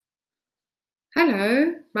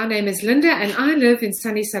Hello, my name is Linda and I live in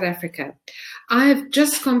sunny South Africa. I've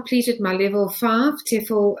just completed my level 5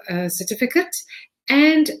 TEFL certificate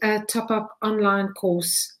and a top-up online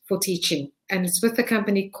course for teaching, and it's with a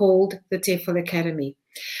company called the TEFL Academy.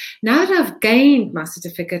 Now that I've gained my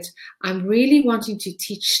certificate, I'm really wanting to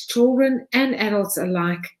teach children and adults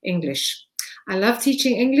alike English. I love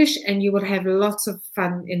teaching English and you will have lots of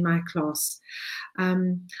fun in my class.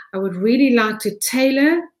 I would really like to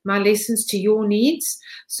tailor my lessons to your needs.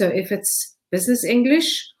 So if it's business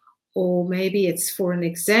English, or maybe it's for an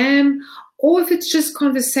exam, or if it's just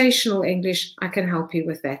conversational English, I can help you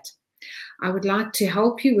with that. I would like to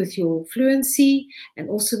help you with your fluency and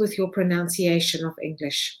also with your pronunciation of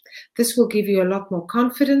English. This will give you a lot more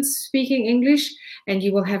confidence speaking English, and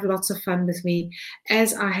you will have lots of fun with me,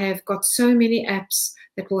 as I have got so many apps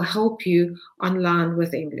that will help you online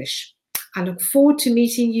with English. I look forward to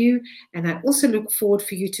meeting you, and I also look forward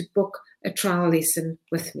for you to book a trial lesson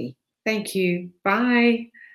with me. Thank you. Bye.